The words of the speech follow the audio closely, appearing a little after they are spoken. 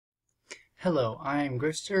Hello, I'm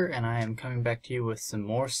Grifter, and I am coming back to you with some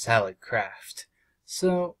more Saladcraft.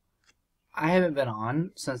 So, I haven't been on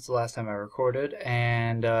since the last time I recorded,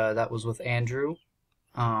 and that was with Andrew.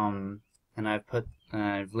 And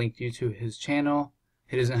I've linked you to his channel.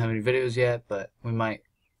 He doesn't have any videos yet, but we might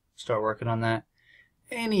start working on that.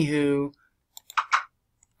 Anywho,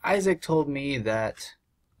 Isaac told me that,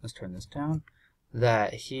 let's turn this down,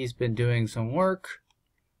 that he's been doing some work,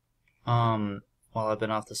 while I've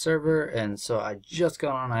been off the server, and so I just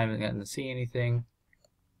got on. I haven't gotten to see anything.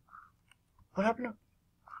 What happened to...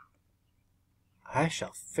 I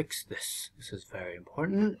shall fix this. This is very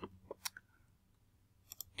important.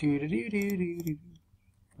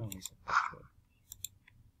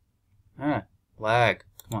 Oh, lag.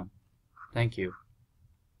 Come on. Thank you.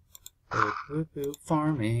 Boop, boop, boop.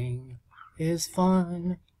 Farming is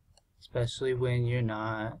fun, especially when you're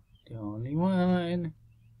not the only one.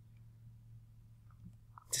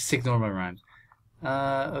 Just ignore my rhymes.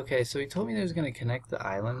 Okay, so he told me he was going to connect the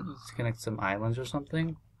island, connect some islands or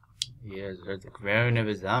something. Yes, there's the groan of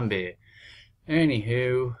a zombie.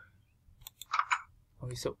 Anywho. Oh,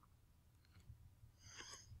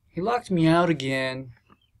 he locked me out again.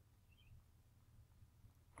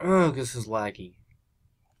 Oh, this is laggy.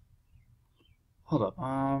 Hold up.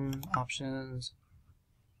 Options.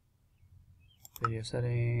 Video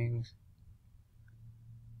settings.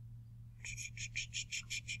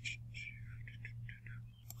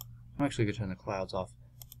 I'm actually going to turn the clouds off.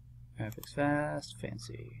 Graphics fast,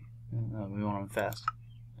 fancy. No, we want them fast.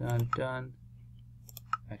 Done.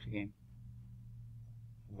 Back to game.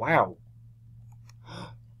 Wow.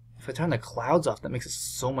 If I turn the clouds off, that makes it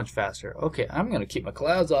so much faster. Okay, I'm going to keep my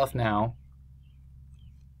clouds off now.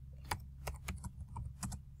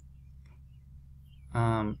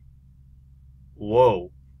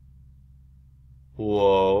 Whoa.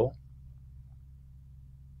 Whoa.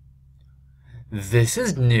 This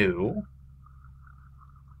is new.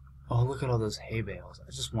 Oh, look at all those hay bales. I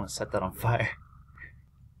just want to set that on fire.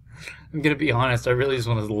 I'm gonna be honest, I really just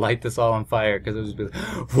want to light this all on fire because it was just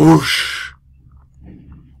like, whoosh.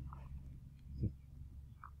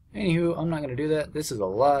 Anywho, I'm not gonna do that. This is a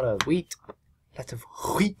lot of wheat. Lots of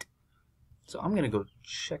wheat. So I'm gonna go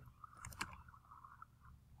check.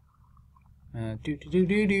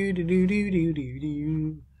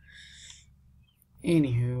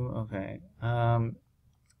 Anywho, okay.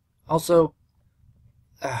 Also,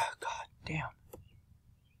 god damn.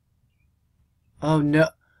 Oh no,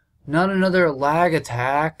 not another lag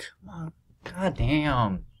attack. Oh, god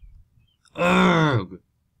damn. Ugh.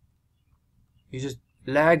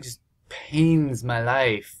 Lag just pains my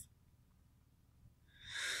life.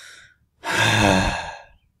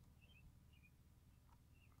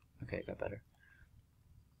 Okay, it got better.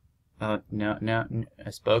 Oh, no, I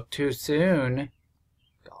spoke too soon.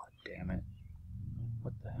 God damn it.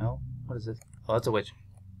 What the hell? What is this? Oh, that's a witch.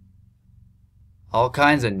 All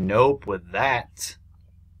kinds of nope with that.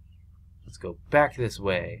 Let's go back this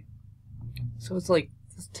way. So it's like,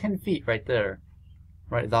 it's 10 feet right there.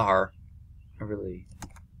 Right there. I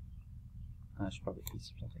should probably eat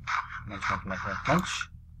something. Lunch.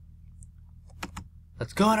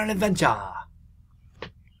 Let's go on an adventure.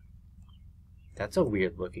 That's a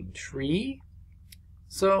weird looking tree.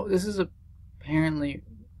 So this is apparently,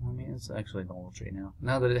 I mean, it's actually a normal tree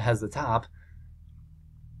now that it has the top.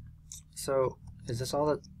 So is this all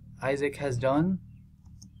that Isaac has done?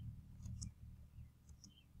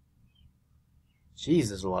 Jeez,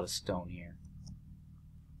 there's a lot of stone here.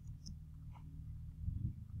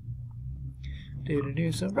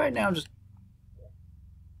 So right now I'm just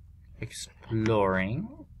exploring.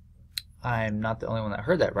 I'm not the only one that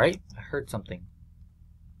heard that, right? I heard something.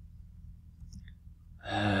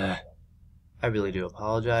 I really do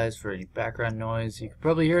apologize for any background noise. You could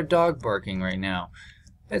probably hear a dog barking right now.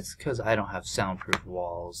 It's because I don't have soundproof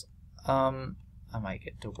walls. I might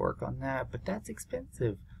get to work on that, but that's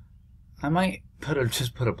expensive. I might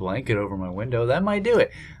just put a blanket over my window. That might do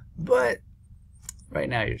it. But right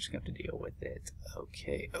now you're just going to have to deal with it.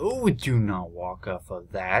 Okay. Oh, do not walk off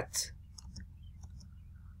of that.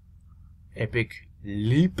 Epic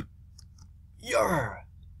leap. Yar!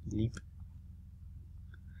 Leap.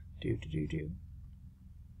 Do.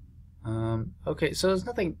 Okay, so there's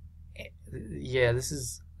nothing. Yeah, this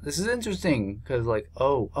is interesting because, like,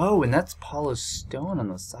 oh, and that's polished stone on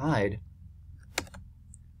the side.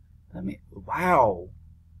 Wow,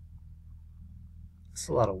 that's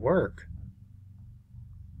a lot of work.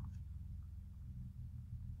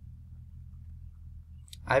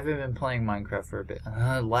 I haven't been playing Minecraft for a bit.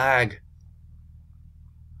 Lag.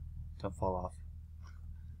 Don't fall off.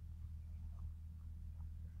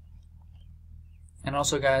 And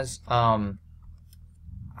also, guys, I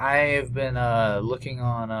have been looking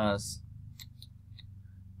on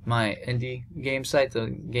my indie game site,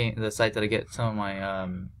 the site that I get some of my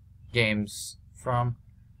games from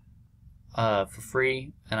for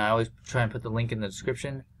free, and I always try and put the link in the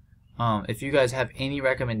description. If you guys have any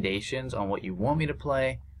recommendations on what you want me to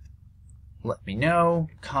play, let me know.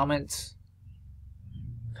 Comment,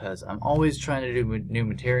 because I'm always trying to do new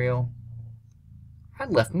material. I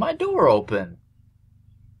left my door open.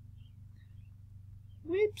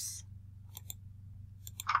 Whoops.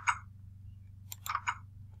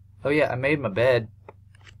 Oh yeah, I made my bed.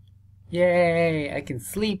 Yay, I can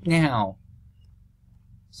sleep now.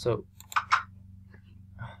 So,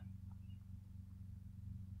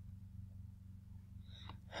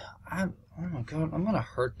 oh my god, I'm gonna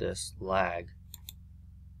hurt this lag.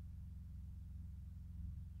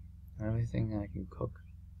 Everything that I can cook,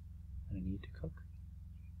 that I need to cook.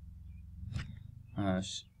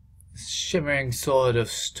 Shimmering sword of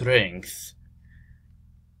strength.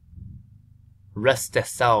 Rest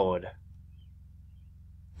aside.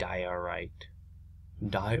 Diorite.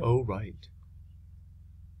 Diorite.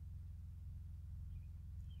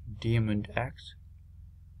 Diamond axe.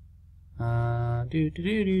 I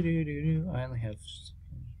only have.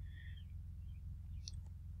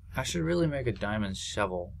 I should really make a diamond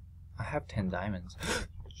shovel. I have 10 diamonds.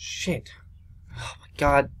 Shit. Oh my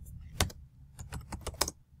god.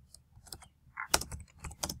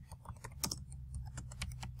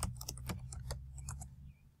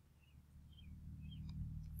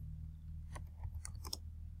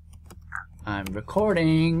 I'm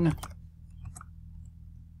recording.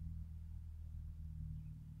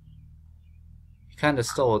 You kind of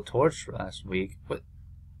stole a torch last week. What?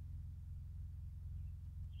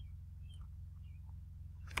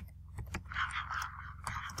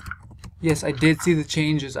 Yes, I did see the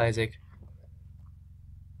changes, Isaac.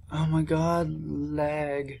 Oh my god,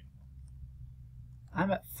 lag.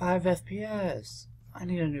 I'm at 5 FPS. I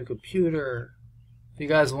need a new computer. If you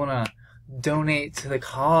guys want to donate to the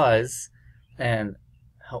cause and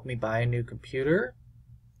help me buy a new computer,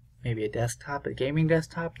 maybe a desktop, a gaming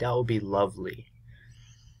desktop, that would be lovely.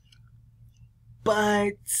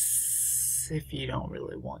 But if you don't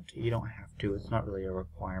really want to, you don't have to. It's not really a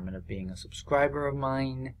requirement of being a subscriber of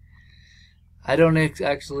mine. I don't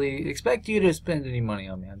actually expect you to spend any money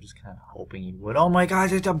on me. I'm just kind of hoping you would. Oh my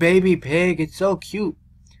gosh, it's a baby pig. It's so cute.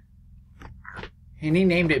 And he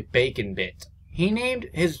named it Bacon Bit. He named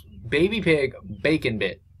his baby pig Bacon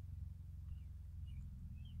Bit.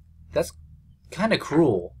 That's kind of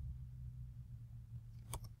cruel.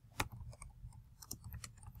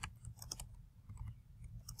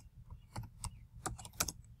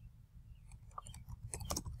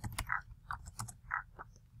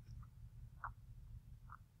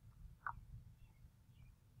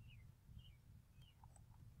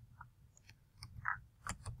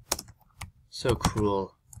 So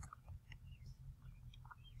cruel.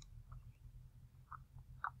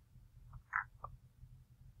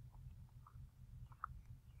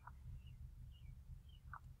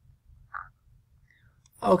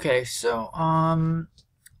 Okay, so now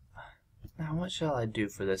what shall I do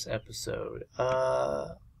for this episode?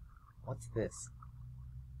 What's this?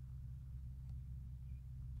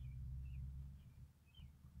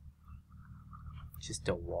 Just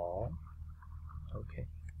a wall? Okay.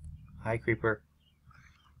 Hi, creeper.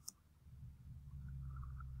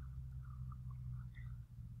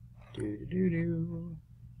 Do.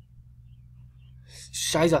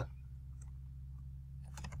 Scheiße.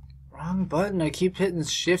 Wrong button. I keep hitting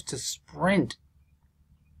shift to sprint.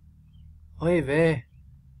 Oy vey.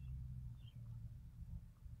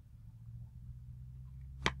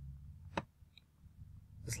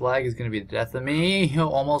 This lag is gonna be the death of me.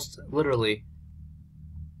 Almost literally.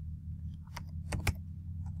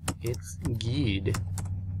 It's good.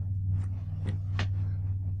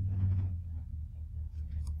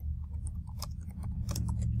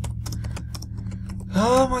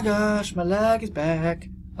 Oh my gosh, my lag is back.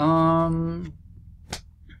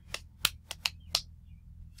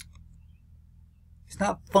 It's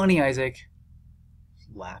not funny, Isaac.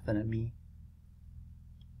 He's laughing at me.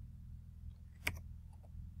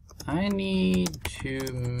 I need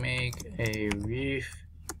to make a reef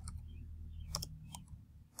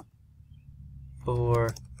for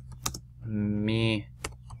me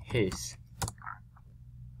his.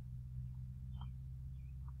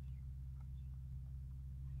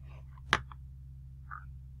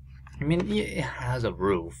 I mean, it has a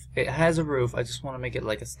roof. It has a roof. I just want to make it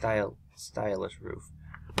like a stylish roof.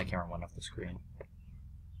 My camera went off the screen.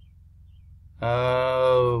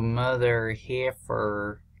 Oh, mother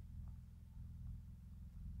heifer.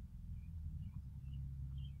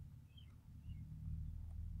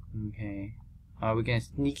 Okay. Are we gonna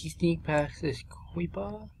sneak past this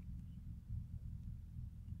creeper?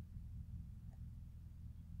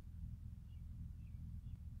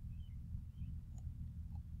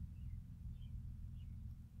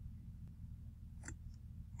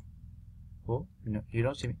 Oh, no, you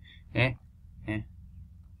don't see me.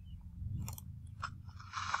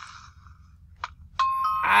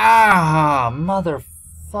 Ah, mother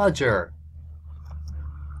fudger.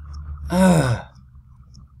 Ugh.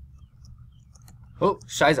 Oh,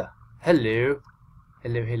 Shiza. Hello.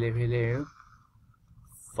 Hello.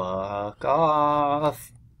 Fuck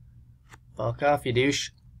off. Fuck off, you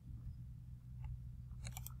douche.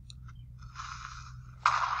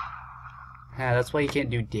 Ah, that's why you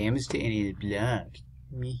can't do damage to any of the blocks.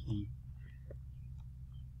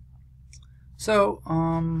 So,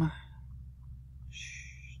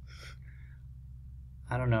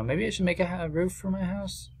 I don't know. Maybe I should make a roof for my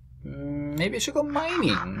house. Maybe I should go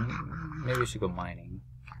mining.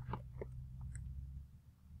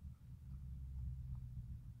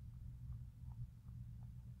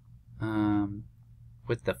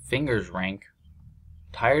 With the fingers rank.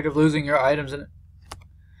 Tired of losing your items and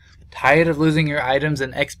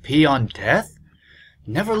XP on death?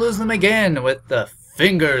 Never lose them again with the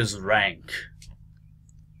fingers rank.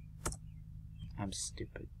 I'm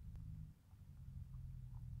stupid.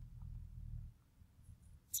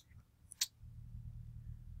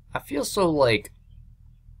 I feel so, like,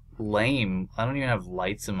 lame. I don't even have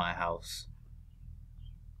lights in my house.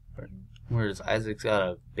 Whereas Isaac's got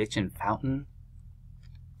a bitchin' fountain.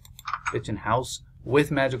 Bitchin' house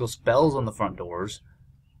with magical spells on the front doors.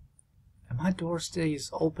 And my door stays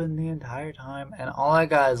open the entire time. And all I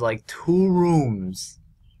got is, like, 2 rooms.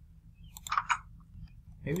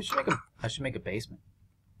 Maybe I should make a basement.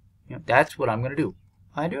 You know, that's what I'm gonna do.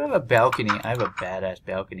 I do have a balcony. I have a badass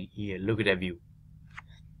balcony here. Look at that view.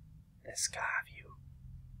 The sky view.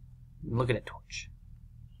 Look at that torch.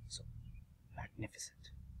 So magnificent.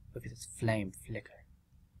 Look at this flame flicker.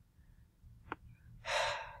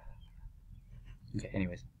 Okay,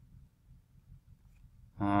 anyways.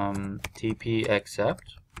 TP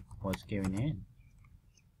accept. What's going in?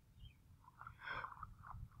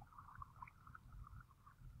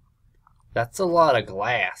 That's a lot of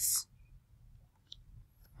glass.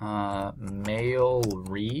 Mail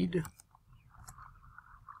read.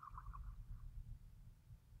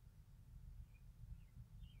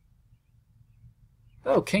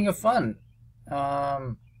 Oh, King of Fun.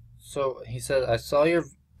 So he said, I saw your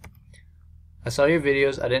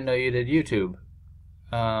videos. I didn't know you did YouTube.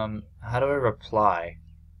 How do I reply?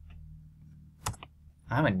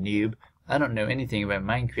 I'm a noob. I don't know anything about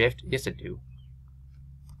Minecraft. Yes, I do.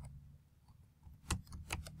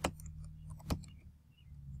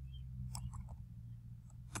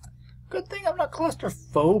 Good thing I'm not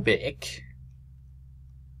claustrophobic.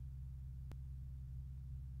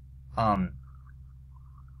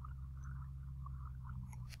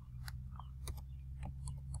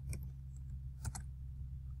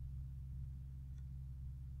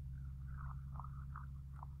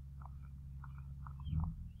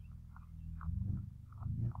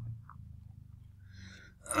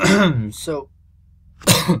 So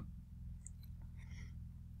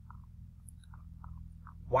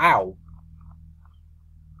wow.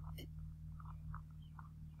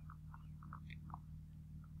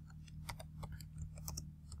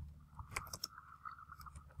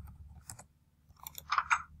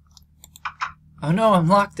 Oh no, I'm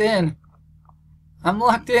locked in. I'm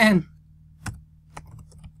locked in.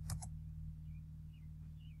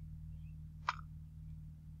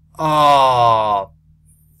 Oh.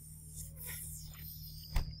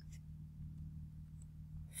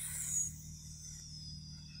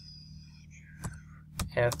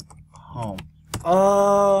 F home.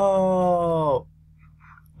 Oh.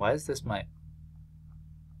 Why is this my...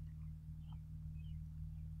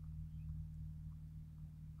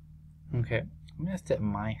 Okay. I'm gonna set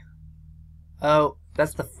my... Oh,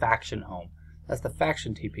 that's the faction home. That's the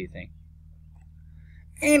faction TP thing.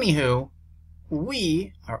 Anywho,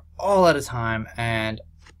 we are all out of time, and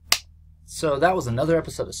so that was another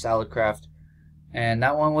episode of Saladcraft, and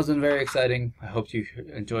that one wasn't very exciting. I hope you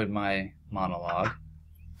enjoyed my monologue.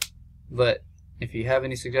 But if you have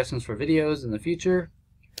any suggestions for videos in the future,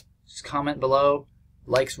 just comment below.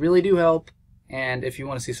 Likes really do help, and if you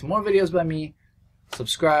want to see some more videos by me,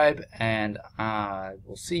 subscribe, and I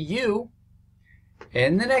will see you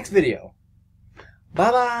in the next video.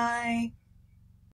 Bye bye!